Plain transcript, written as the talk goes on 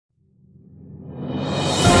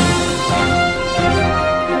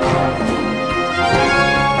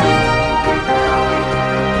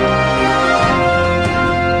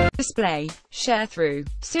Sharethrough.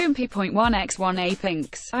 Soompi.1x1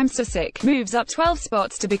 Apink's I'm So Sick moves up 12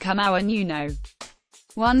 spots to become our new No.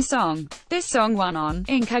 1 song. This song won on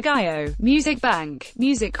Inkigayo, Music Bank,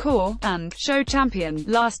 Music Core, and Show Champion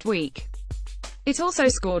last week. It also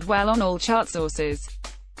scored well on all chart sources.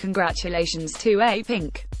 Congratulations to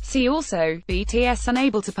Apink. See also, BTS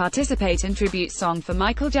unable to participate in tribute song for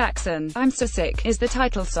Michael Jackson. I'm So Sick is the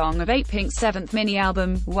title song of Apink's 7th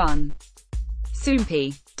mini-album, 1.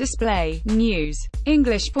 Soompi. Display, News.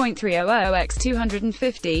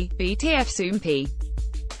 English.300x250, BTF Soompi.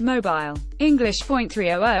 Mobile.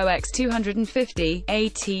 English.300x250,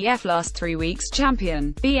 ATF last 3 weeks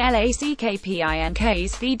champion,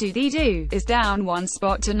 BLACKPINK's The Do is down 1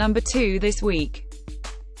 spot to number 2 this week.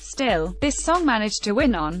 Still, this song managed to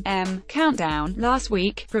win on Countdown last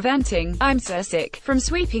week, preventing I'm So Sick from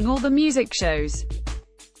sweeping all the music shows.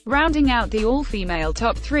 Rounding out the all-female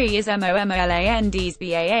top 3 is MOMOLAND's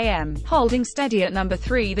BAAM, holding steady at number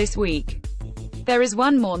 3 this week. There is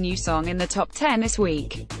one more new song in the top 10 this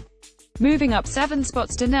week. Moving up 7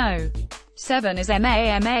 spots to No. 7 is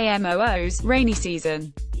MAMAMOO's Rainy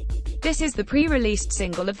Season. This is the pre-released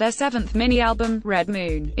single of their 7th mini-album, Red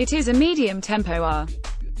Moon. It is a medium-tempo R.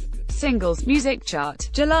 Singles Music Chart,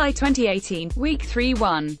 July 2018, Week 3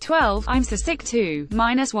 1, 12, I'm So Sick 2,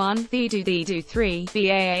 -1, The Do 3,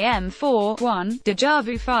 BAAM 4, 1, Deja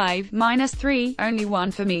Vu 5, -3, Only One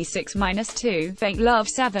For Me 6, -2, Fake Love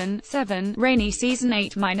 7, 7, Rainy Season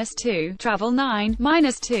 8, -2, Travel 9,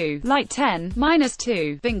 -2, Light 10,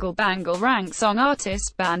 -2, Bingle Bangle Rank Song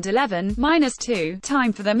Artist, Band 11, -2,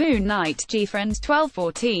 Time For The Moon Night, G-Friends 12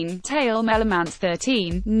 14, Tail Melomance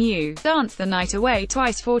 13, New, Dance The Night Away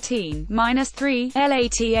Twice 14, -3,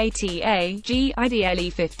 LATATA, GIDLE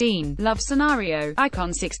 15, Love Scenario,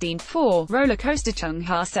 Icon 16, 4, Roller Coaster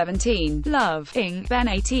Chungha 17, Love, Ing, Ben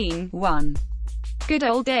 18, 1. Good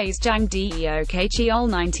Old Days Jang Deo Kcheol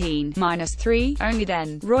 19, -3, Only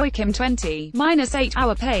Then, Roy Kim 20, -8,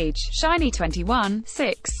 Our Page, Shiny 21,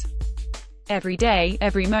 6. Every Day,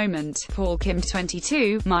 Every Moment, Paul Kim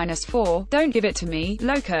 22, -4, Don't Give It To Me,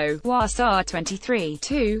 Loco, Wasar 23,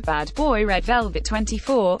 2, Bad Boy Red Velvet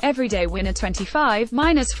 24, Everyday Winner 25,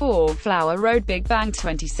 -4, Flower Road Big Bang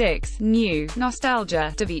 26, New,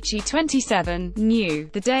 Nostalgia, Davichi 27, New,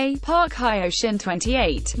 The Day, Park Hyo-shin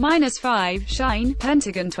 28, -5, Shine,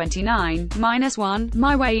 Pentagon 29, -1,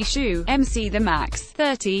 My Way Shu, MC The Max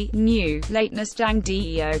 30, New, Lateness Jang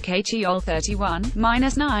Deo Kcheol 31,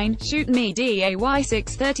 -9, Shoot Me DAY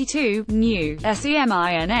 632, New,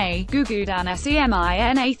 SEMINA, Gugudan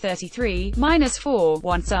SEMINA 33, -4,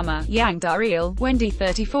 One Summer, Yang Dariel, Wendy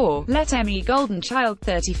 34, Let Me Golden Child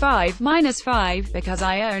 35, -5, Because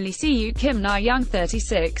I Only See You Kim Na Young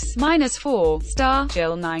 36, -4, Star,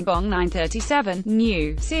 Jill 9 Bong 9 37,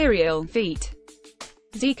 New, Serial, Feet.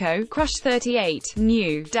 Zico, Crush 38,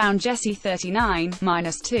 New, Down Jessie 39,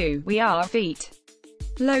 -2, We Are, Feet.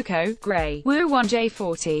 Loco, Grey, Woo 1J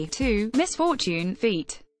 42, Misfortune,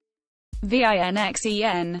 Feet.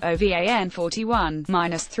 VINXEN, OVAN 41,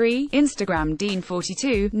 -3, Instagram Dean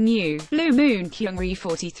 42, New, Blue Moon Kyungri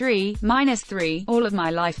 43, -3, All of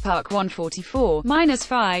My Life Park 144,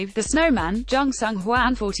 -5, The Snowman, Jung Sung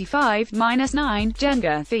Hwan 45, -9,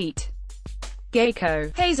 Jenga, Feet. Geiko,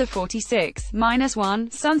 Hazer 46, -1,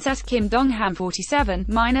 Sunset Kim Dongham 47,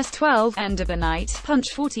 -12, End of the Night,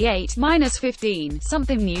 Punch 48, -15,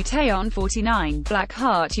 Something New Taeyeon 49, Black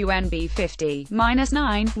Heart UNB 50,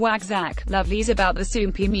 -9, Wagzak, Lovely's about the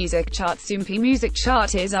Soompi Music Chart. Soompi Music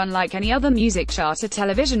Chart is unlike any other music chart or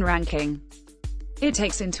television ranking. It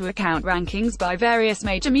takes into account rankings by various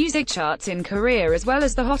major music charts in Korea as well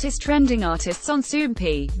as the hottest trending artists on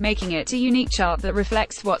Soompi, making it a unique chart that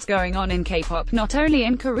reflects what's going on in K-pop not only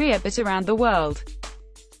in Korea but around the world.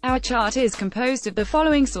 Our chart is composed of the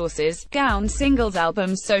following sources: Gaon Singles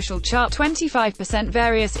Albums Social Chart 25%,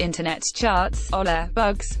 Various Internet Charts, Ola,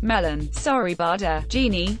 Bugs, Melon, Sorry Bada,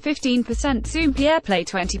 Genie 15%, Soompi Airplay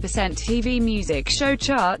 20%, TV Music Show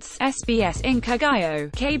Charts, SBS Inkigayo,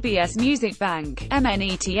 KBS Music Bank,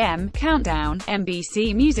 MNETM, Countdown,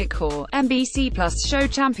 MBC Music Core, MBC Plus Show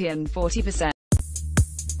Champion 40%.